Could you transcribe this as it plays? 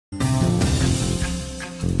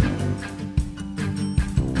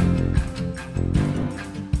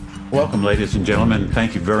Welcome, ladies and gentlemen.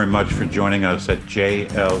 Thank you very much for joining us at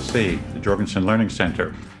JLC, the Jorgensen Learning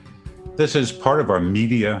Center. This is part of our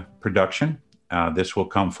media production. This will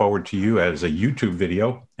come forward to you as a YouTube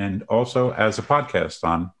video and also as a podcast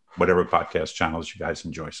on whatever podcast channels you guys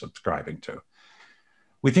enjoy subscribing to.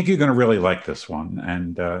 We think you're going to really like this one.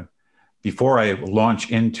 And before I launch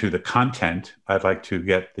into the content, I'd like to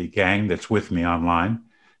get the gang that's with me online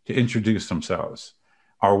to introduce themselves.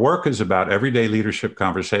 Our work is about everyday leadership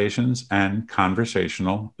conversations and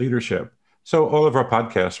conversational leadership. So all of our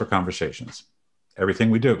podcasts are conversations.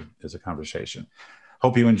 Everything we do is a conversation.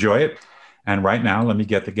 Hope you enjoy it. And right now, let me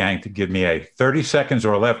get the gang to give me a 30 seconds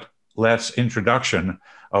or less introduction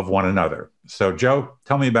of one another. So Joe,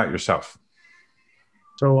 tell me about yourself.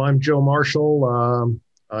 So I'm Joe Marshall.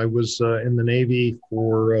 I was in the Navy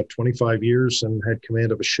for 25 years and had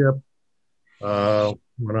command of a ship.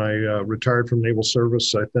 When I retired from naval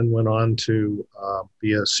service, I then went on to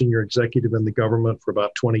be a senior executive in the government for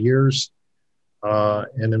about 20 years,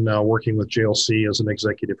 and am now working with JLC as an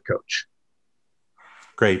executive coach.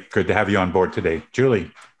 Great. Good to have you on board today.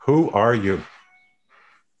 Julie, who are you?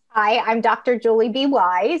 Hi, I'm Dr. Julie B.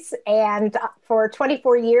 Wise, and for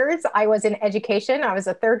 24 years, I was in education. I was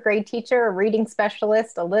a third grade teacher, a reading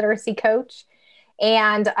specialist, a literacy coach.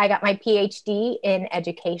 And I got my PhD in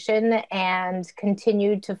education and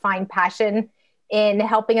continued to find passion in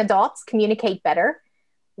helping adults communicate better,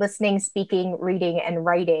 listening, speaking, reading, and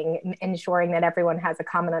writing, ensuring that everyone has a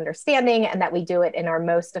common understanding and that we do it in our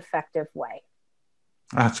most effective way.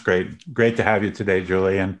 That's great. Great to have you today,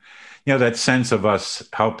 Julie. And, you know, that sense of us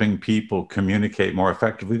helping people communicate more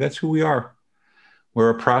effectively, that's who we are.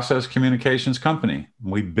 We're a process communications company.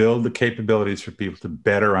 We build the capabilities for people to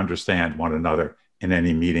better understand one another in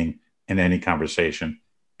any meeting, in any conversation,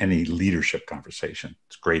 any leadership conversation.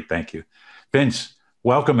 It's great. Thank you. Vince,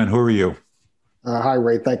 welcome. And who are you? Hi,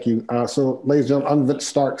 Ray. Thank you. So, ladies and gentlemen, I'm Vince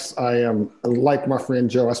Starks. I am, like my friend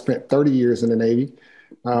Joe, I spent 30 years in the Navy.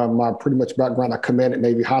 My pretty much background, I commanded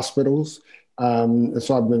Navy hospitals. And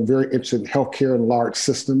so I've been very interested in healthcare and large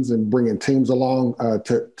systems and bringing teams along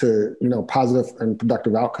to positive and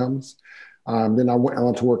productive outcomes. Then I went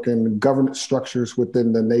on to work in governance structures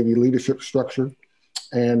within the Navy leadership structure.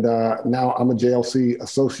 And now I'm a JLC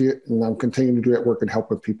associate, and I'm continuing to do that work and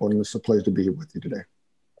helping people. And it's a pleasure to be here with you today.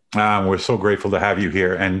 We're so grateful to have you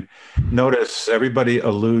here. And notice everybody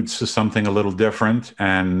alludes to something a little different.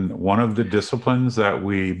 And one of the disciplines that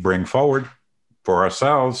we bring forward for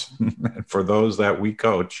ourselves, and for those that we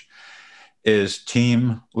coach, is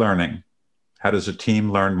team learning. How does a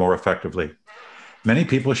team learn more effectively? Many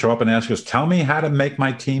people show up and ask us, tell me how to make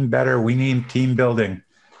my team better. We need team building.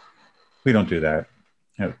 We don't do that.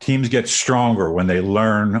 You know, teams get stronger when they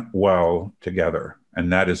learn well together.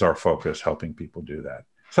 And that is our focus, helping people do that.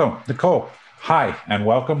 So, Nicole, hi, and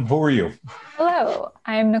welcome. Who are you? Hello,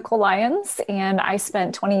 I'm Nicole Lyons, and I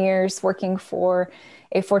spent 20 years working for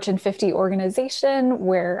a Fortune 50 organization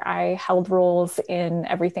where I held roles in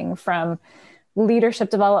everything from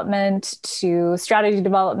leadership development to strategy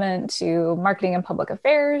development to marketing and public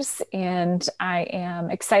affairs. And I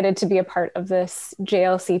am excited to be a part of this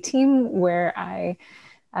JLC team where I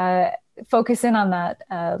focus in on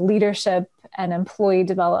that leadership and employee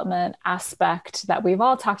development aspect that we've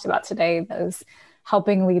all talked about today, those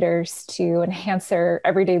helping leaders to enhance their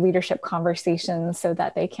everyday leadership conversations so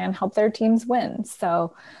that they can help their teams win.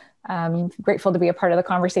 So I'm grateful to be a part of the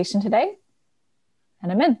conversation today.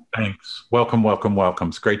 And I'm in. Thanks. Welcome, welcome, welcome.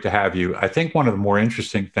 It's great to have you. I think one of the more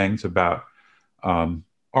interesting things about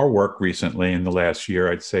our work recently in the last year,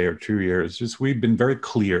 I'd say, or 2 years, is we've been very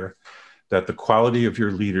clear that the quality of your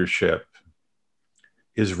leadership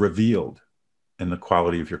is revealed in the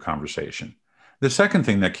quality of your conversation. The second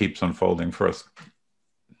thing that keeps unfolding for us,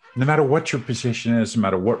 no matter what your position is, no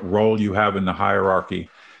matter what role you have in the hierarchy,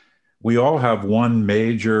 we all have one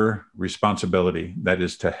major responsibility, that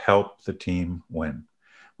is to help the team win.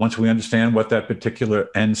 Once we understand what that particular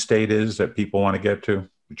end state is that people want to get to,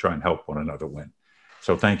 we try and help one another win.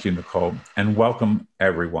 So thank you, Nicole, and welcome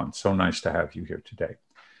everyone. So nice to have you here today.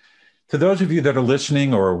 To those of you that are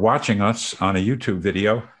listening or watching us on a YouTube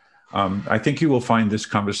video, I think you will find this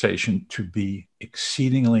conversation to be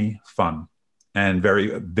exceedingly fun and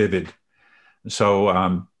very vivid.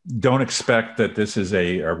 So don't expect that this is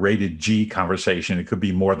a rated G conversation. It could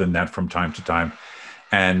be more than that from time to time.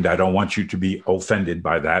 And I don't want you to be offended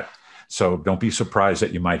by that. So don't be surprised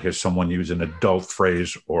that you might hear someone use an adult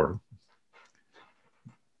phrase or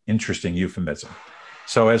interesting euphemism.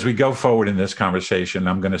 So as we go forward in this conversation,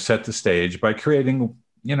 I'm going to set the stage by creating,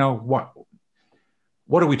 what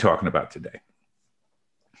are we talking about today?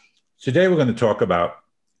 Today, we're going to talk about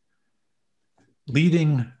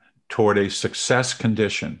leading toward a success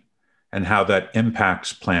condition and how that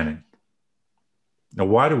impacts planning. Now,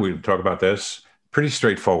 why do we talk about this? Pretty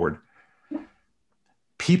straightforward.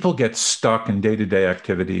 People get stuck in day-to-day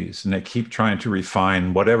activities and they keep trying to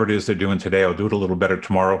refine whatever it is they're doing today. I'll do it a little better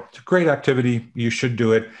tomorrow. It's a great activity. You should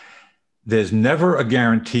do it. There's never a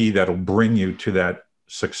guarantee that'll bring you to that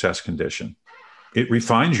success condition. It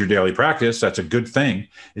refines your daily practice. That's a good thing.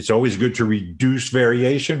 It's always good to reduce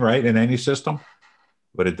variation, right, in any system,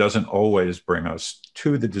 but it doesn't always bring us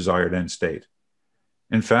to the desired end state.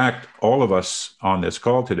 In fact, all of us on this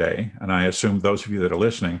call today, and I assume those of you that are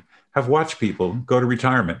listening, have watched people go to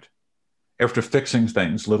retirement after fixing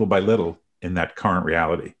things little by little in that current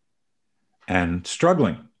reality and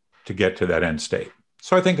struggling to get to that end state.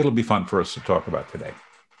 So I think it'll be fun for us to talk about today.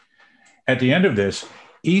 At the end of this,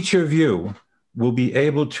 each of you will be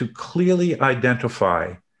able to clearly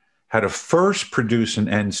identify how to first produce an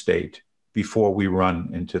end state before we run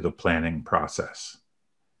into the planning process.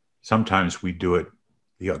 Sometimes we do it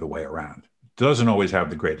the other way around. It doesn't always have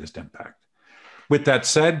the greatest impact. With that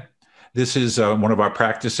said, this is one of our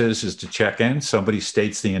practices is to check in. Somebody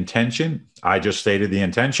states the intention. I just stated the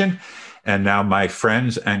intention. And now my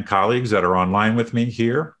friends and colleagues that are online with me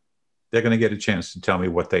here, they're going to get a chance to tell me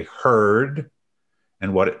what they heard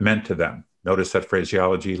and what it meant to them. Notice that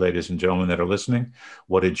phraseology, ladies and gentlemen that are listening.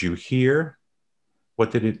 What did you hear?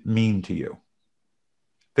 What did it mean to you?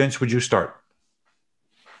 Vince, would you start?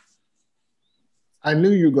 I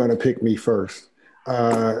knew you were going to pick me first.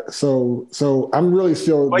 So I'm really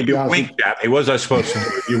still. Well, you winked at me. What was I supposed to do?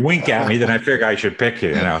 If you wink at me, then I figure I should pick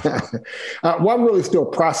you. Well, I'm really still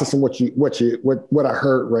processing what I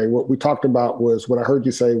heard, Ray. What we talked about was what I heard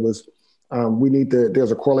you say was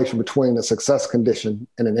there's a correlation between a success condition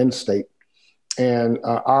and an end state, and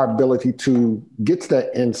our ability to get to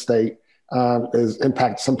that end state is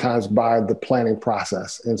impacted sometimes by the planning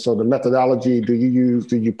process. And so the methodology, do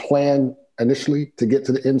you plan initially to get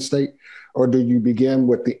to the end state? Or do you begin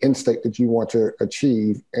with the end state that you want to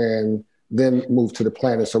achieve and then move to the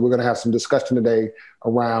planning? So we're going to have some discussion today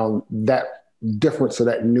around that difference or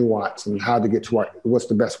that nuance and how to get to what's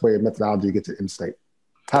the best way of methodology to get to end state.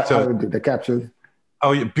 How did they capture?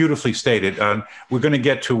 Oh, yeah, beautifully stated. We're going to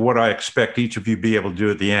get to what I expect each of you be able to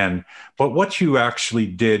do at the end. But what you actually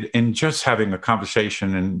did in just having a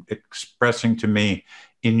conversation and expressing to me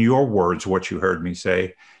in your words what you heard me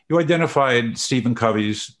say, you identified Stephen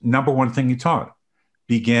Covey's number one thing he taught: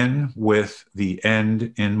 begin with the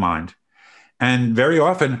end in mind. And very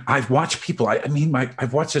often I've watched people,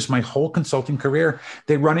 I've watched this my whole consulting career.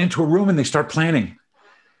 They run into a room and they start planning.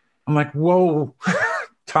 I'm like, whoa,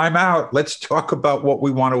 time out. Let's talk about what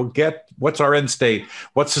we want to get. What's our end state?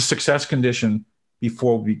 What's the success condition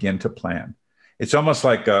before we begin to plan? It's almost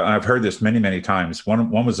like, I've heard this many, many times.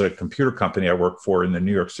 One was a computer company I worked for in the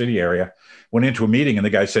New York City area. Went into a meeting and the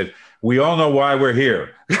guy said, we all know why we're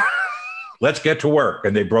here. Let's get to work.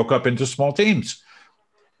 And they broke up into small teams.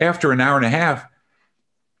 After an hour and a half,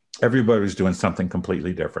 everybody was doing something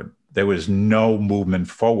completely different. There was no movement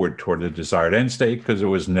forward toward the desired end state because it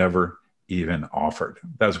was never even offered.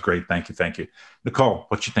 That was great. Thank you. Thank you. Nicole,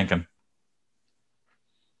 what you thinking?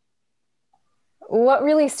 What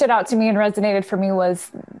really stood out to me and resonated for me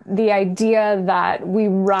was the idea that we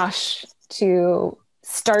rush to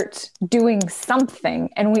start doing something,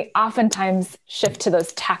 and we oftentimes shift to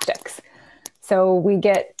those tactics. So we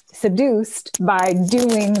get seduced by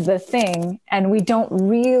doing the thing, and we don't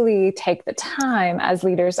really take the time as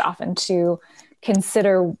leaders often to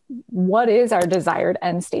consider what is our desired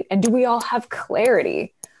end state, and do we all have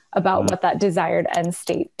clarity about what that desired end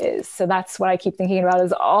state is. So that's what I keep thinking about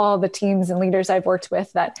is all the teams and leaders I've worked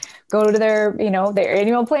with that go to their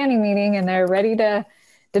annual planning meeting and they're ready to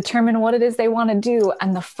determine what it is they want to do.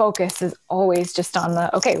 And the focus is always just on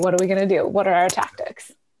okay, what are we going to do? What are our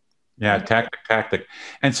tactics? Yeah, tactic.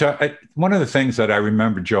 And so one of the things that I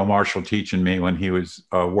remember Joe Marshall teaching me when he was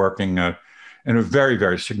working in a very,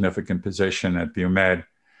 very significant position at BioMed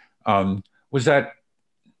was that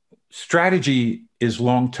strategy is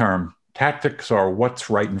long-term. Tactics are what's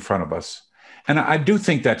right in front of us. And I do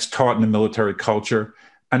think that's taught in the military culture.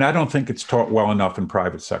 And I don't think it's taught well enough in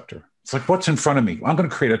private sector. It's like, what's in front of me? I'm going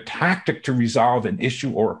to create a tactic to resolve an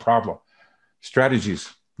issue or a problem.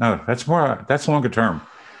 Strategies, no, that's longer term.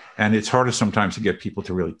 And it's harder sometimes to get people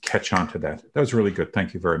to really catch on to that. That was really good.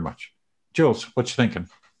 Thank you very much. Jules, what you thinking?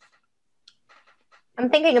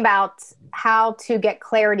 I'm thinking about how to get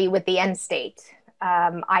clarity with the end state.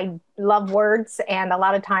 I love words, and a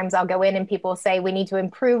lot of times I'll go in and people say we need to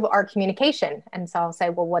improve our communication. And so I'll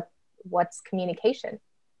say, well, what's communication?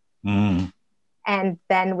 And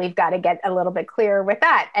then we've got to get a little bit clearer with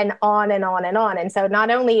that, and on and on and on. And so not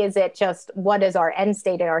only is it just what is our end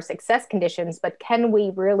state and our success conditions, but can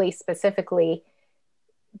we really specifically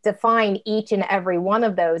define each and every one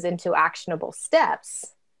of those into actionable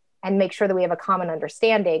steps and make sure that we have a common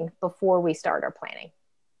understanding before we start our planning?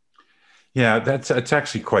 Yeah, that's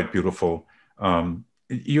actually quite beautiful.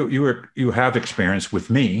 You have experience with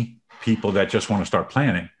me, people that just want to start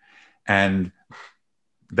planning, and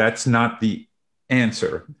that's not the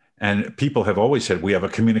answer. And people have always said we have a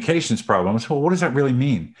communications problem. So what does that really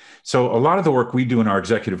mean? So a lot of the work we do in our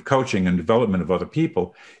executive coaching and development of other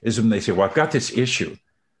people is when they say, well, I've got this issue.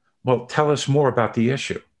 Well, tell us more about the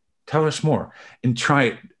issue. Tell us more, and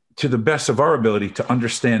try to the best of our ability to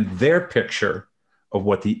understand their picture of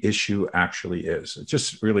what the issue actually is. It's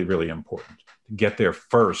just really, really important to get there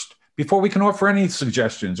first before we can offer any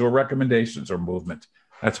suggestions or recommendations or movement.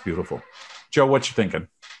 That's beautiful. Joe, what you thinking?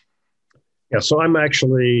 Yeah, so I'm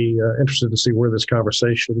actually interested to see where this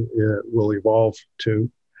conversation will evolve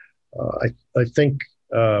to. I think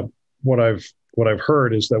what I've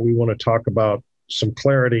heard is that we want to talk about some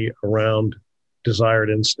clarity around desired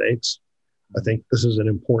end states. I think this is an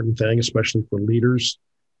important thing, especially for leaders,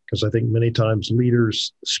 because I think many times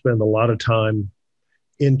leaders spend a lot of time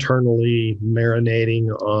internally marinating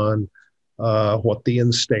on what the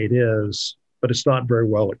end state is, but it's not very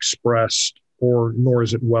well expressed, nor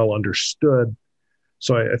is it well understood.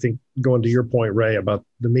 So I think going to your point, Ray, about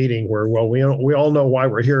the meeting where, well, we all know why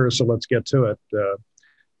we're here, so let's get to it,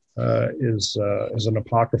 is an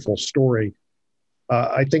apocryphal story.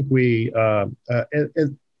 I think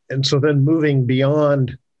and so then moving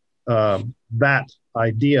beyond that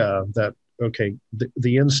idea that, okay,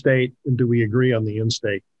 the end state, and do we agree on the end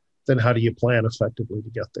state? Then how do you plan effectively to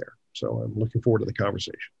get there? So I'm looking forward to the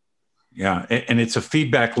conversation. Yeah, and it's a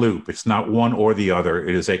feedback loop. It's not one or the other.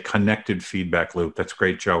 It is a connected feedback loop. That's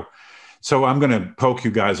great, Joe. So I'm going to poke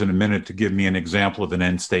you guys in a minute to give me an example of an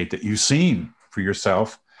end state that you've seen for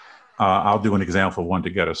yourself. I'll do an example of one to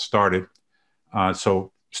get us started.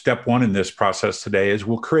 So step one in this process today is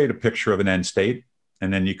we'll create a picture of an end state,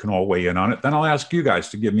 and then you can all weigh in on it. Then I'll ask you guys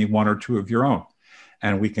to give me one or two of your own,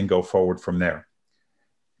 and we can go forward from there.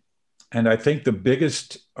 And I think the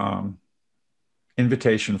biggest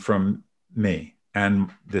invitation from me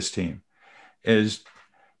and this team is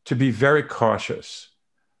to be very cautious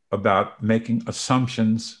about making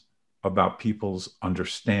assumptions about people's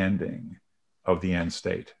understanding of the end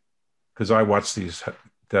state. Because I watch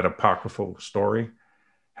that apocryphal story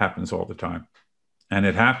happens all the time. And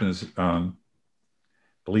it happens,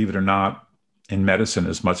 believe it or not, in medicine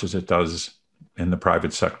as much as it does in the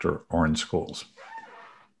private sector or in schools.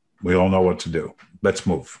 We all know what to do. Let's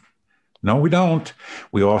move. No, we don't.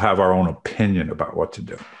 We all have our own opinion about what to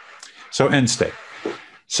do. So end state.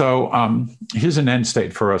 So here's an end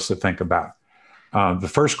state for us to think about. The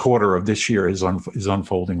first quarter of this year is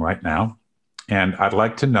unfolding right now. And I'd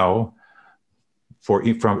like to know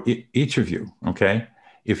from each of you, okay,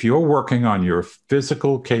 if you're working on your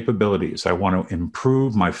physical capabilities, I want to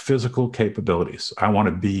improve my physical capabilities. I want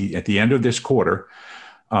to be, at the end of this quarter,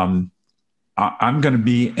 I'm going to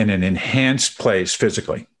be in an enhanced place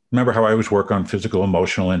physically. Remember how I always work on physical,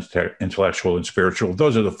 emotional, intellectual, and spiritual?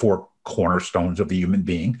 Those are the four cornerstones of a human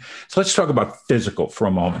being. So let's talk about physical for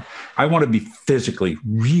a moment. I want to be physically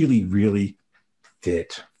really, really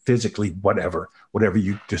fit, physically, whatever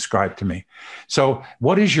you describe to me. So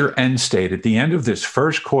what is your end state at the end of this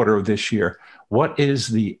first quarter of this year? What is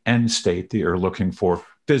the end state that you're looking for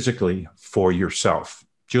physically for yourself?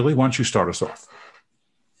 Julie, why don't you start us off?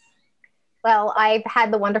 Well, I've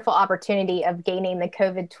had the wonderful opportunity of gaining the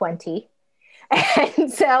COVID-20.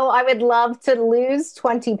 And so I would love to lose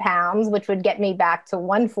 20 pounds, which would get me back to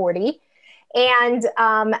 140. And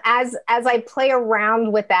as I play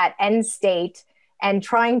around with that end state and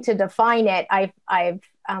trying to define it, I've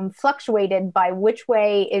fluctuated by which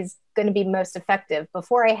way is going to be most effective.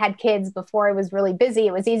 Before I had kids, before I was really busy,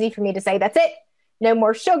 it was easy for me to say, that's it. No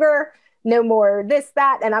more sugar, no more this,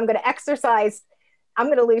 that, and I'm going to exercise. I'm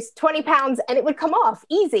going to lose 20 pounds and it would come off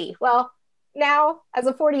easy. Well, now as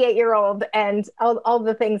a 48-year-old and all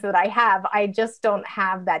the things that I have, I just don't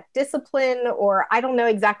have that discipline, or I don't know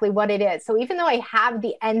exactly what it is. So even though I have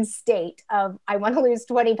the end state of I want to lose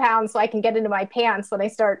 20 pounds so I can get into my pants when I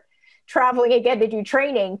start traveling again to do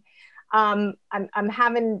training, I'm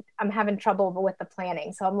having trouble with the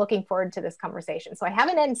planning. So I'm looking forward to this conversation. So I have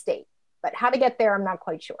an end state, but how to get there, I'm not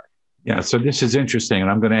quite sure. Yeah, so this is interesting, and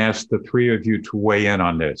I'm going to ask the three of you to weigh in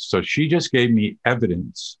on this. So she just gave me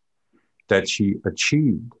evidence that she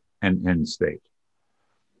achieved an end state.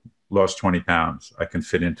 Lost 20 pounds. I can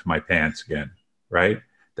fit into my pants again, right?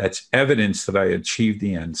 That's evidence that I achieved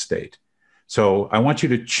the end state. So I want you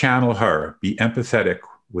to channel her, be empathetic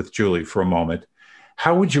with Julie for a moment.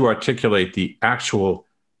 How would you articulate the actual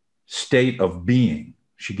state of being?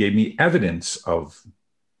 She gave me evidence of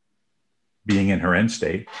being in her end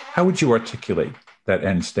state. How would you articulate that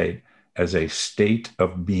end state as a state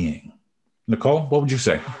of being? Nicole, what would you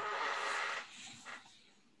say?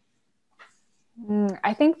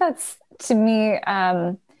 I think that's, to me,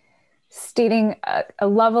 stating a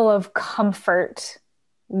level of comfort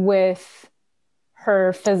with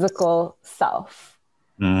her physical self.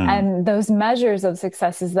 And those measures of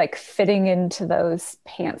success is like fitting into those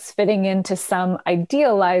pants, fitting into some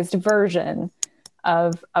idealized version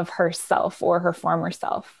of herself or her former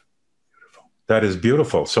self. That is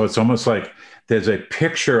beautiful. So it's almost like there's a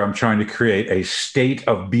picture I'm trying to create, a state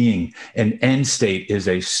of being. An end state is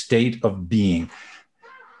a state of being.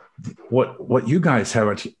 What you guys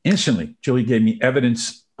have instantly, Julie gave me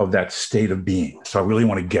evidence of that state of being. So I really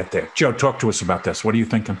want to get there. Joe, talk to us about this. What are you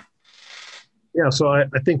thinking? Yeah, so I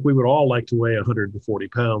think we would all like to weigh 140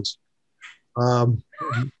 pounds.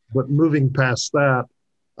 But moving past that,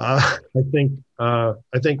 I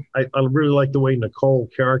really like the way Nicole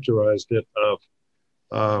characterized it,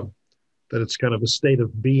 of that it's kind of a state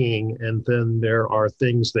of being, and then there are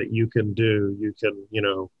things that you can do. You can,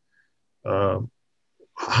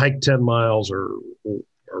 hike 10 miles or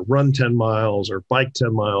run 10 miles or bike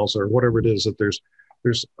 10 miles or whatever it is. That there's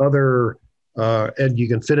other, and you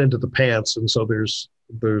can fit into the pants, and so there's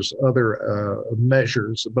other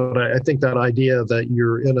measures. But I think that idea that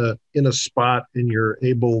you're in a spot and you're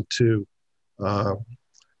able to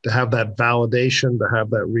have that validation, to have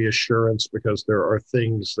that reassurance, because there are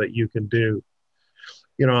things that you can do.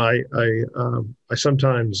 You know, I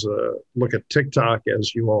sometimes look at TikTok,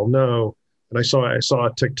 as you all know, and I saw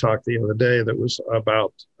a TikTok the other day that was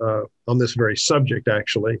about on this very subject,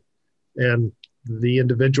 actually, and the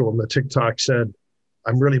individual in the TikTok said,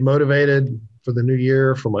 "I'm really motivated for the new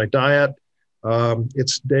year for my diet.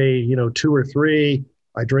 It's day 2 or 3.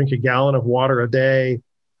 I drink a gallon of water a day.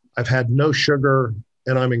 I've had no sugar,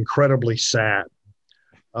 and I'm incredibly sad."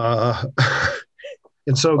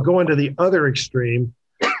 And so going to the other extreme,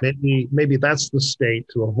 maybe that's the state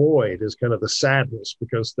to avoid, is kind of the sadness,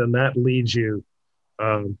 because then that leads you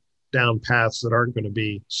down paths that aren't going to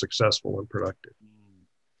be successful and productive.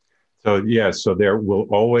 So there will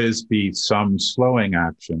always be some slowing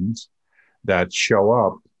actions that show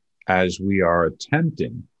up as we are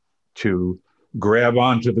attempting to grab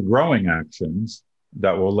onto the growing actions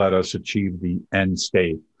that will let us achieve the end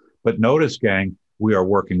state. But notice, gang, we are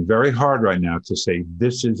working very hard right now to say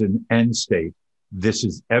this is an end state. This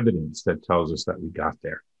is evidence that tells us that we got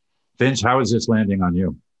there. Vince, how is this landing on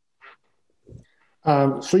you?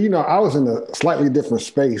 So, I was in a slightly different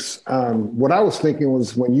space. What I was thinking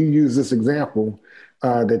was, when you use this example,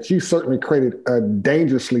 that you certainly created a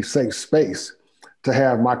dangerously safe space to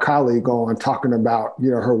have my colleague on talking about,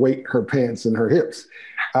 her weight, her pants, and her hips.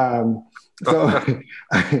 I was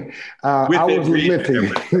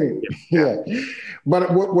lamenting. Yeah.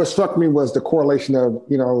 But what struck me was the correlation of,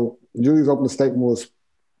 Julie's opening statement was,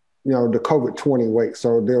 the COVID-20 weight.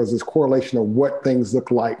 So there was this correlation of what things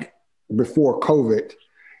look like before COVID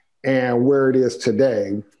and where it is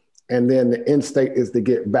today. And then the end state is to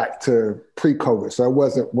get back to pre-COVID. So it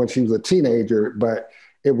wasn't when she was a teenager, but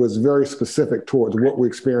it was very specific towards what we're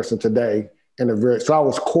experiencing today. So I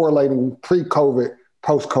was correlating pre-COVID,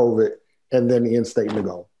 post-COVID, and then the end state to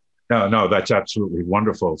go. No, that's absolutely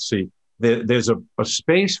wonderful. See, there's a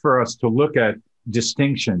space for us to look at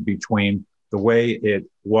distinction between the way it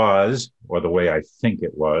was, or the way I think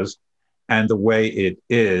it was, and the way it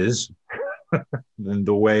is, and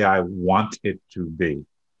the way I want it to be.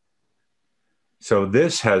 So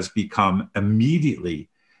this has become immediately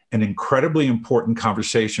an incredibly important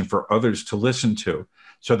conversation for others to listen to,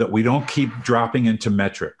 so that we don't keep dropping into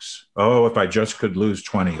metrics. Oh, if I just could lose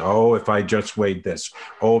 20. Oh, if I just weighed this.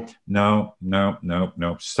 Oh, no.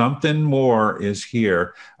 Something more is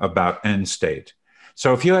here about end state.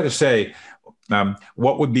 So if you had to say,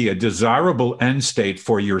 what would be a desirable end state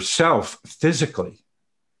for yourself physically?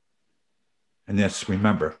 And that's,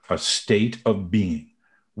 remember, a state of being.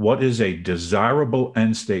 What is a desirable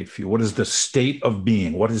end state for you? What is the state of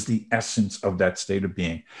being? What is the essence of that state of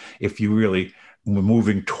being? If you really were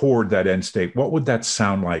moving toward that end state, what would that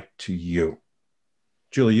sound like to you?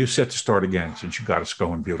 Julie, you set to start again, since you got us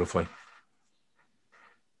going beautifully.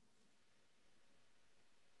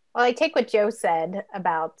 Well, I take what Joe said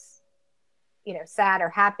about, sad or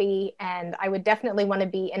happy. And I would definitely want to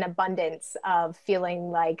be in abundance of feeling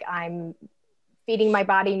like I'm feeding my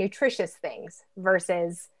body nutritious things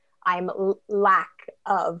versus I'm lack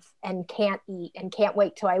of and can't eat and can't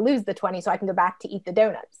wait till I lose the 20 so I can go back to eat the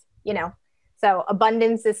donuts, you know? So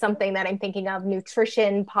abundance is something that I'm thinking of,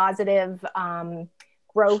 nutrition, positive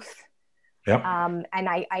growth. Yep. And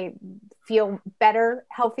I feel better,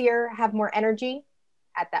 healthier, have more energy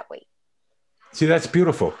at that weight. See, that's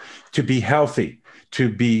beautiful. To be healthy, to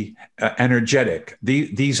be energetic.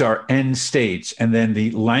 These are end states. And then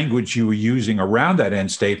the language you were using around that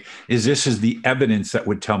end state is this is the evidence that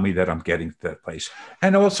would tell me that I'm getting to that place.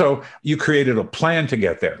 And also, you created a plan to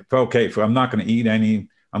get there. Okay, if I'm not going to eat any,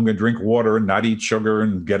 I'm going to drink water and not eat sugar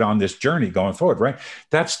and get on this journey going forward, right?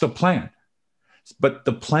 That's the plan. But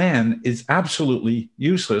the plan is absolutely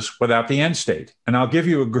useless without the end state. And I'll give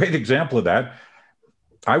you a great example of that.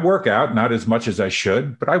 I work out, not as much as I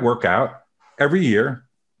should, but I work out every year.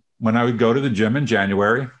 When I would go to the gym in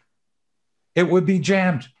January, it would be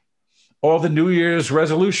jammed. All the New Year's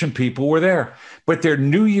resolution people were there, but their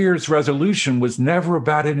New Year's resolution was never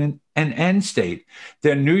about an end state.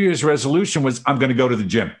 Their New Year's resolution was, I'm going to go to the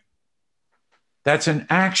gym. That's an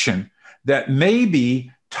action that may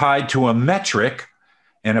be tied to a metric.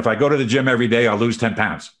 And if I go to the gym every day, I'll lose 10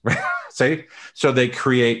 pounds. See? So they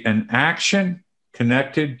create an action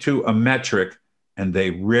connected to a metric, and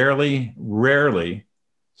they rarely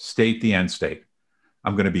state the end state.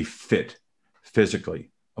 I'm going to be fit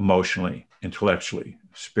physically, emotionally, intellectually,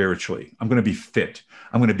 spiritually. I'm going to be fit.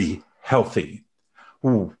 I'm going to be healthy.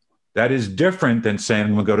 Ooh, that is different than saying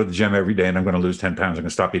I'm going to go to the gym every day and I'm going to lose 10 pounds. I'm going to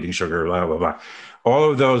stop eating sugar, blah, blah, blah.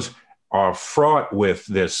 All of those are fraught with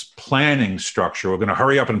this planning structure. We're going to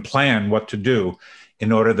hurry up and plan what to do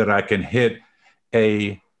in order that I can hit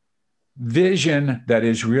a vision that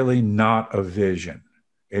is really not a vision.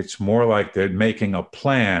 It's more like they're making a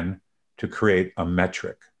plan to create a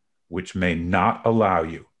metric, which may not allow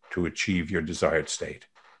you to achieve your desired state.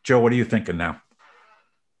 Joe, what are you thinking now?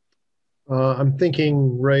 I'm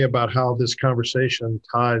thinking, Ray, about how this conversation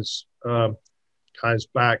ties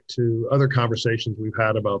back to other conversations we've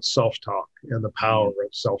had about self-talk and the power of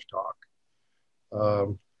self-talk.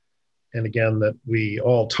 And again, that we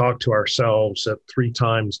all talk to ourselves at 3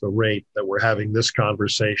 times the rate that we're having this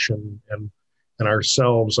conversation, and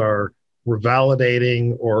ourselves we're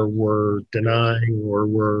validating or we're denying or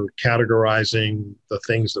we're categorizing the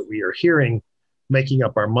things that we are hearing, making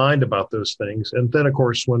up our mind about those things. And then, of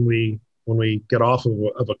course, when we get off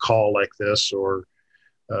of a call like this, or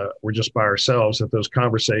we're just by ourselves, that those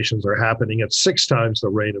conversations are happening at 6 times the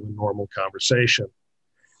rate of a normal conversation.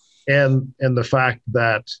 And the fact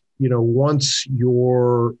that, you know, once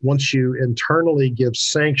you internally give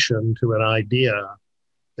sanction to an idea,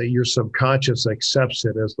 that your subconscious accepts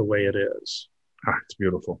it as the way it is. It's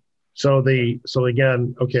beautiful. So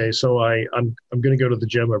again, okay, so I'm going to go to the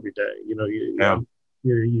gym every day. You know, you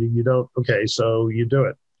don't. Okay, so you do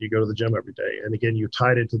it. You go to the gym every day, and again, you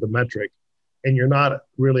tied it to the metric, and you're not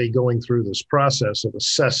really going through this process of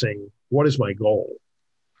assessing what is my goal,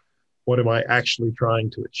 what am I actually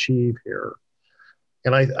trying to achieve here.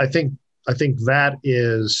 And I think that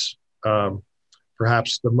is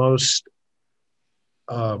perhaps the most,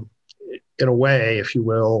 in a way, if you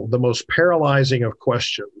will, the most paralyzing of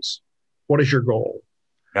questions. What is your goal?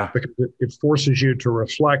 Yeah. Because it forces you to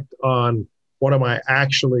reflect on what am I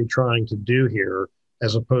actually trying to do here,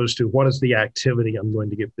 as opposed to what is the activity I'm going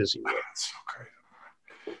to get busy with. That's so great.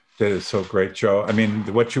 That is so great, Joe. I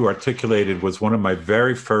mean, what you articulated was one of my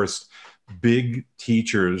very first big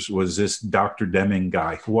teachers was this Dr. Deming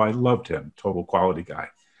guy, who I loved him, total quality guy.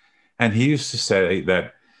 And he used to say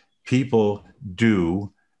that people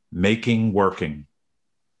do making working.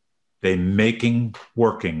 They making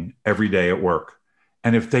working every day at work.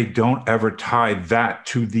 And if they don't ever tie that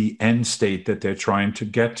to the end state that they're trying to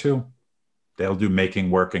get to, they'll do making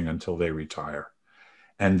working until they retire.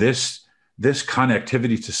 And this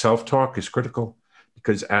connectivity to self-talk is critical.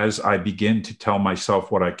 Because as I begin to tell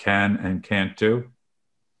myself what I can and can't do,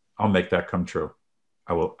 I'll make that come true.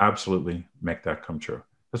 I will absolutely make that come true.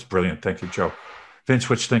 That's brilliant. Thank you, Joe. Vince,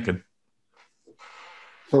 what you thinking?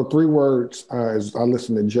 So 3 words, as I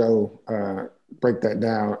listened to Joe break that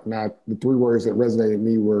down. Now, the 3 words that resonated with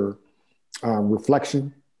me were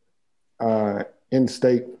reflection, end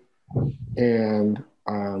state, and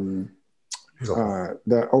the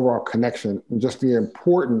overall connection, and just the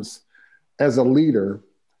importance as a leader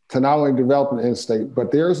to not only develop an end state,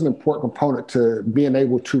 but there's an important component to being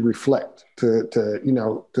able to reflect, to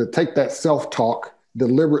take that self-talk,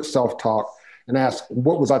 deliberate self-talk, and ask,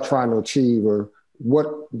 what was I trying to achieve, or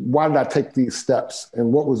why did I take these steps,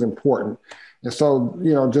 and what was important? And so,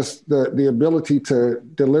 just the ability to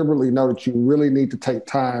deliberately know that you really need to take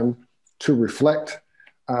time to reflect,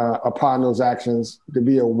 upon those actions, to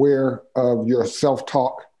be aware of your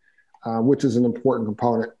self-talk, which is an important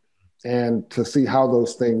component, and to see how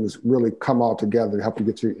those things really come all together to help you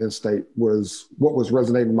get to your end state was what was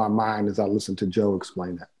resonating in my mind as I listened to Joe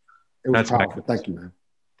explain that. It was powerful. Thank you, man.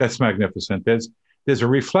 That's magnificent. There's a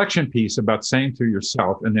reflection piece about saying to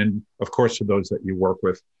yourself, and then, of course, to those that you work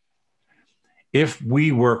with, if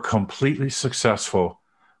we were completely successful,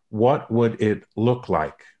 what would it look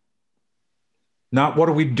like? Not what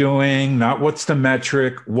are we doing, not what's the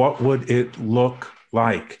metric, what would it look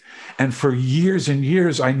like? And for years and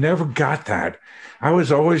years, I never got that. I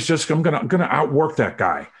was always just, I'm gonna outwork that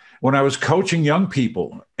guy. When I was coaching young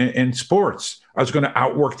people in sports, I was gonna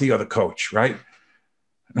outwork the other coach, right?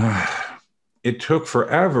 It took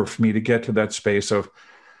forever for me to get to that space of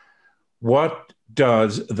what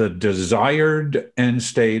does the desired end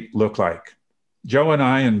state look like? Joe and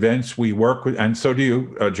I and Vince, we work with, and so do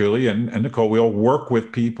you, Julie and Nicole, we all work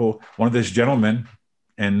with people. One of these gentlemen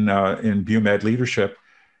in BUMED leadership,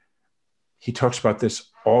 he talks about this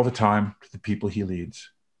all the time to the people he leads.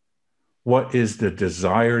 What is the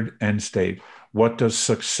desired end state? What does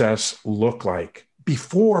success look like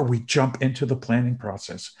before we jump into the planning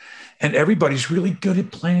process? And everybody's really good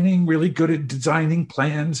at planning, really good at designing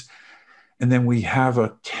plans. And then we have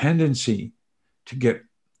a tendency to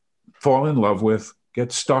fall in love with,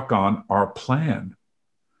 get stuck on our plan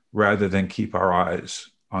rather than keep our eyes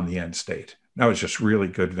on the end state. That was just really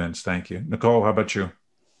good, Vince. Thank you. Nicole, how about you?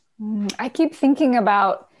 I keep thinking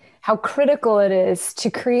about how critical it is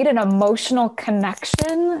to create an emotional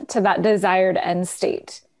connection to that desired end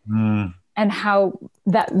state. And how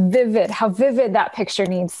vivid that picture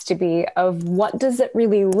needs to be of what does it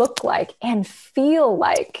really look like and feel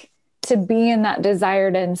like to be in that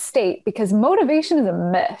desired end state, because motivation is a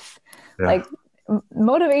myth. Yeah. Like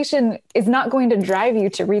motivation is not going to drive you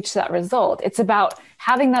to reach that result. It's about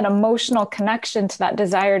having that emotional connection to that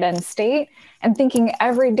desired end state and thinking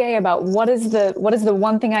every day about what is the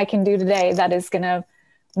one thing I can do today that is going to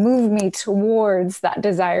move me towards that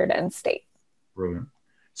desired end state. Brilliant.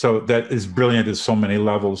 So that is brilliant at so many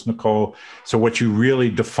levels, Nicole. So what you really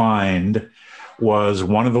defined was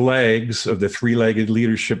one of the legs of the three-legged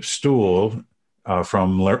leadership stool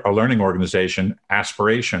from a learning organization,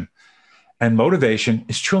 aspiration. And motivation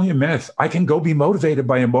is truly a myth. I can go be motivated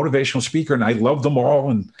by a motivational speaker, and I love them all.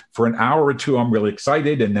 And for an hour or two, I'm really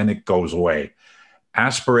excited, and then it goes away.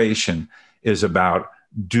 Aspiration is about,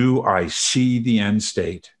 do I see the end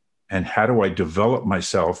state? And how do I develop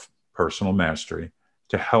myself, personal mastery,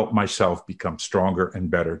 to help myself become stronger and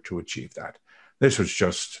better to achieve that? This was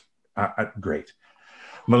just great.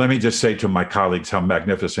 But let me just say to my colleagues how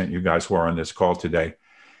magnificent you guys were on this call today.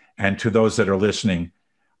 And to those that are listening,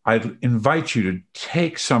 I'd invite you to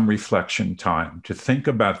take some reflection time to think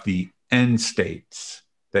about the end states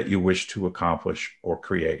that you wish to accomplish or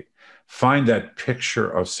create. Find that picture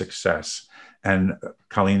of success. And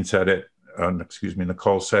Colleen said it,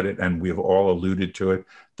 Nicole said it, and we've all alluded to it.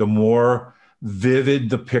 The more vivid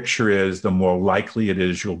the picture is, the more likely it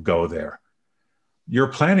is you'll go there. Your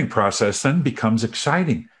planning process then becomes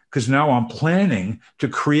exciting because now I'm planning to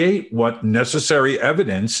create what necessary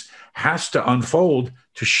evidence has to unfold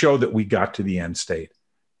to show that we got to the end state.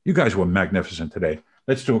 You guys were magnificent today.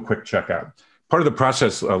 Let's do a quick checkout. Part of the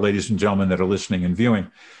process, ladies and gentlemen that are listening and viewing,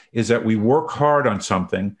 is that we work hard on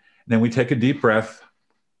something, and then we take a deep breath,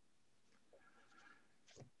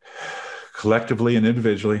 collectively and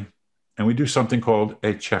individually, and we do something called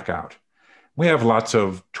a checkout. We have lots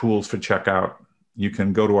of tools for checkout. You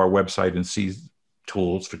can go to our website and see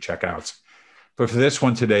tools for checkouts. But for this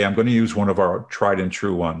one today, I'm going to use one of our tried and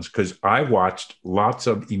true ones because I watched lots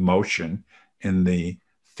of emotion in the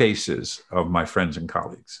faces of my friends and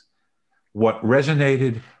colleagues. What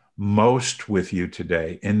resonated most with you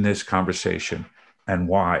today in this conversation and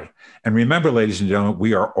why? And remember, ladies and gentlemen,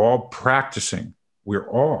 we are all practicing. We're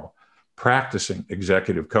all practicing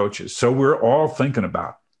executive coaches. So we're all thinking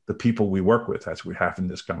about the people we work with as we're having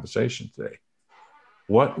this conversation today.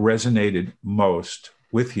 What resonated most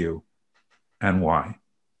with you and why?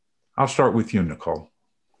 I'll start with you, Nicole.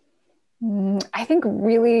 I think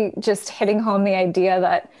really just hitting home the idea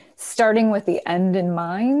that starting with the end in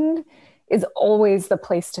mind is always the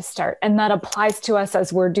place to start. And that applies to us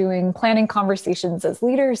as we're doing planning conversations as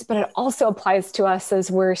leaders, but it also applies to us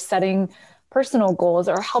as we're setting personal goals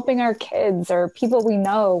or helping our kids or people we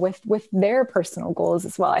know with their personal goals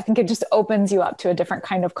as well. I think it just opens you up to a different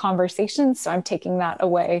kind of conversation. So I'm taking that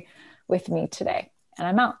away with me today, and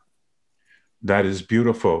I'm out. That is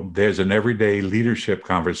beautiful. There's an everyday leadership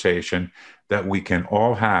conversation that we can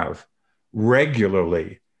all have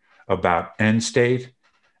regularly about end state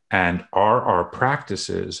And are our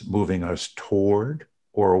practices moving us toward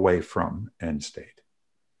or away from end state?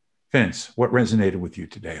 Vince, what resonated with you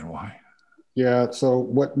today and why? Yeah, so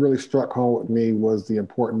what really struck home with me was the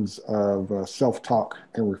importance of self-talk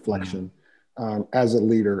and reflection. As a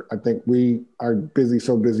leader, I think we are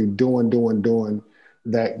so busy doing,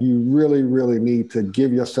 that you really, really need to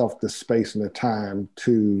give yourself the space and the time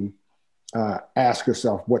to ask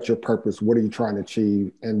yourself, what's your purpose? What are you trying to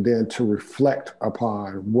achieve? And then to reflect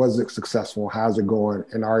upon, was it successful? How's it going?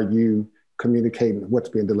 And are you communicating what's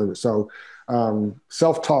being delivered? So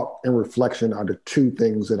self-talk and reflection are the two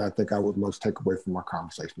things that I think I would most take away from our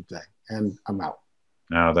conversation today. And I'm out.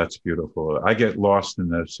 Now, that's beautiful. I get lost in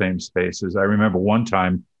the same spaces. I remember one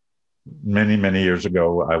time, many, many years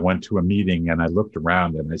ago, I went to a meeting and I looked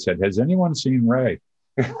around and I said, has anyone seen Ray?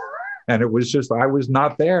 And it was just, I was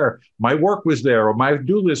not there. My work was there, or my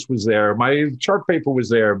to-do list was there, my chart paper was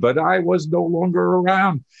there, but I was no longer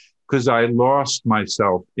around because I lost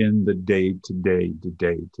myself in the day-to-day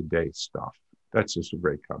stuff. That's just a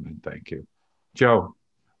great comment. Thank you. Joe,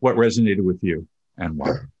 what resonated with you and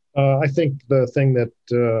why? I think the thing that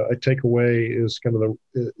I take away is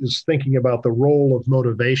is thinking about the role of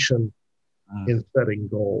motivation in setting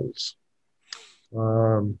goals.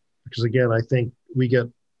 Because again, I think we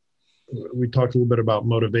talked a little bit about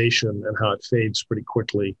motivation and how it fades pretty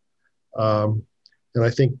quickly. And I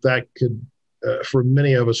think that could, for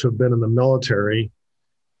many of us who have been in the military,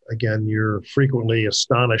 again, you're frequently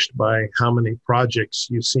astonished by how many projects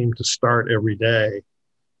you seem to start every day,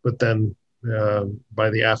 but then by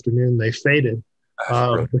the afternoon they faded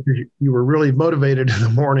because you were really motivated in the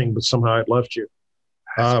morning, but somehow it left you.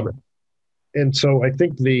 And so I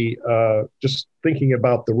think just thinking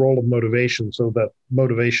about the role of motivation so that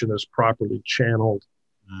motivation is properly channeled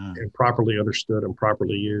and properly understood and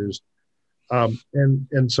properly used. And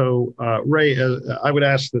so, Ray, I would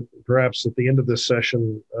ask that perhaps at the end of this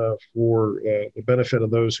session, for the benefit of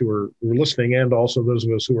those who are listening and also those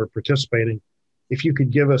of us who are participating, if you could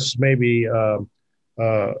give us maybe a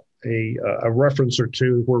reference or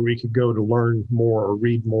two where we could go to learn more or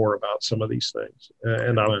read more about some of these things.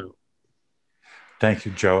 And I don't know. Thank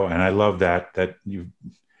you, Joe. And I love that you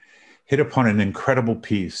hit upon an incredible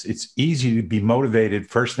piece. It's easy to be motivated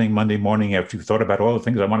first thing Monday morning after you've thought about all the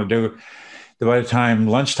things I want to do. By the time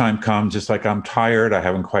lunchtime comes, it's like, I'm tired. I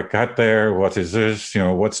haven't quite got there. What is this?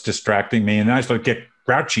 What's distracting me? And I start to get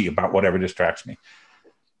grouchy about whatever distracts me.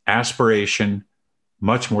 Aspiration,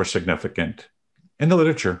 much more significant in the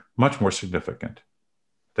literature, much more significant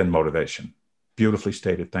than motivation. Beautifully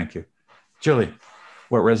stated. Thank you. Julie,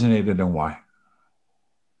 what resonated and why?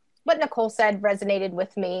 What Nicole said resonated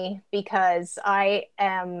with me because I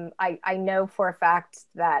know for a fact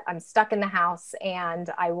that I'm stuck in the house and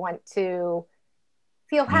I want to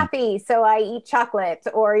feel happy. So I eat chocolate,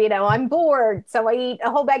 or, I'm bored. So I eat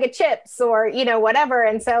a whole bag of chips, or, whatever.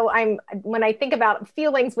 And so when I think about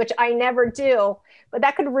feelings, which I never do, but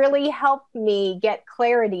that could really help me get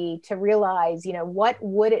clarity to realize, what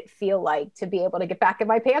would it feel like to be able to get back in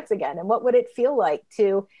my pants again? And what would it feel like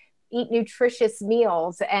to eat nutritious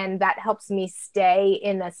meals? And that helps me stay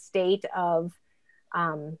in a state of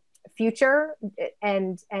future.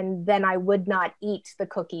 And then I would not eat the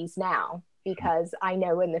cookies now, because I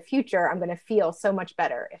know in the future I'm going to feel so much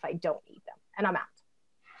better if I don't eat them. And I'm out.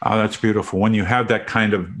 Oh, that's beautiful. When you have that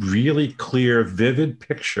kind of really clear, vivid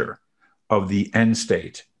picture of the end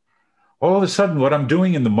state, all of a sudden what I'm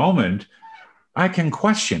doing in the moment, I can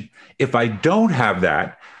question. If I don't have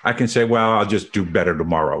that, I can say, well, I'll just do better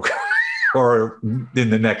tomorrow or in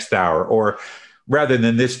the next hour, or rather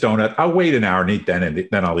than this donut, I'll wait an hour and eat that, and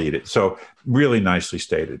then I'll eat it. So really nicely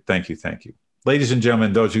stated. Thank you. Thank you. Ladies and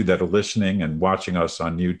gentlemen, those of you that are listening and watching us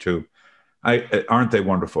on YouTube, aren't they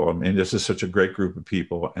wonderful? I mean, this is such a great group of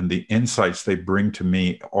people, and the insights they bring to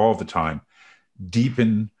me all the time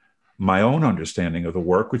deepen my own understanding of the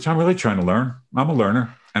work, which I'm really trying to learn. I'm a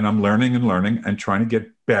learner, and I'm learning and trying to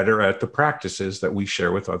get better at the practices that we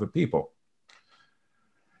share with other people.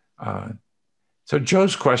 So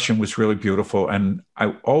Joe's question was really beautiful, and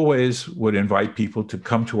I always would invite people to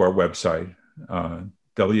come to our website,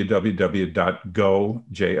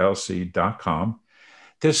 www.gojlc.com.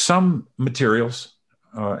 There's some materials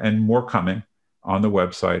and more coming on the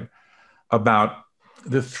website about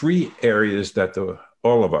the three areas that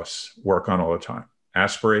all of us work on all the time: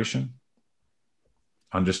 aspiration,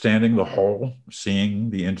 understanding the whole, seeing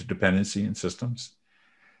the interdependency in systems,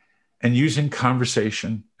 and using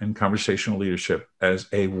conversation and conversational leadership as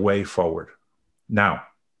a way forward. Now,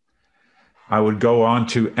 I would go on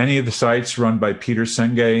to any of the sites run by Peter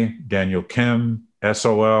Senge, Daniel Kim.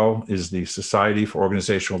 SOL is the Society for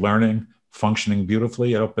Organizational Learning. functioning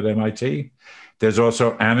beautifully up at MIT. There's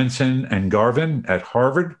also Amundsen and Garvin at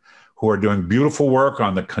Harvard, who are doing beautiful work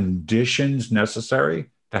on the conditions necessary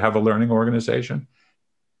to have a learning organization.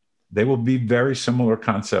 They will be very similar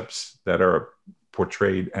concepts that are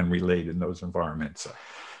portrayed and relayed in those environments.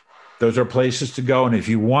 Those are places to go. And if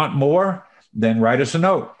you want more, then write us a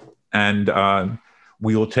note. And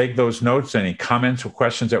we will take those notes, any comments or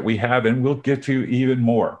questions that we have, and we'll give you even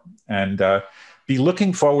more. And be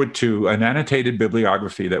looking forward to an annotated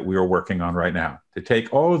bibliography that we are working on right now to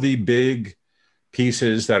take all of the big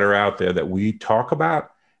pieces that are out there that we talk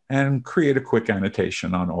about and create a quick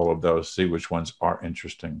annotation on all of those, see which ones are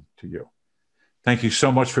interesting to you. Thank you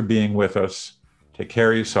so much for being with us. Take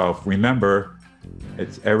care of yourself. Remember,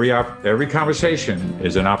 it's every conversation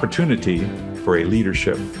is an opportunity for a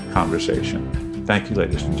leadership conversation. Thank you,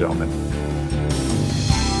 ladies and gentlemen.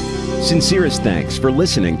 Sincerest thanks for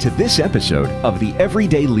listening to this episode of the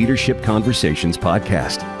Everyday Leadership Conversations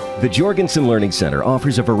podcast. The Jorgensen Learning Center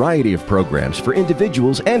offers a variety of programs for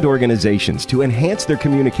individuals and organizations to enhance their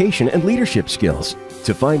communication and leadership skills.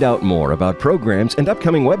 To find out more about programs and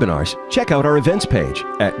upcoming webinars, check out our events page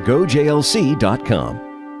at gojlc.com.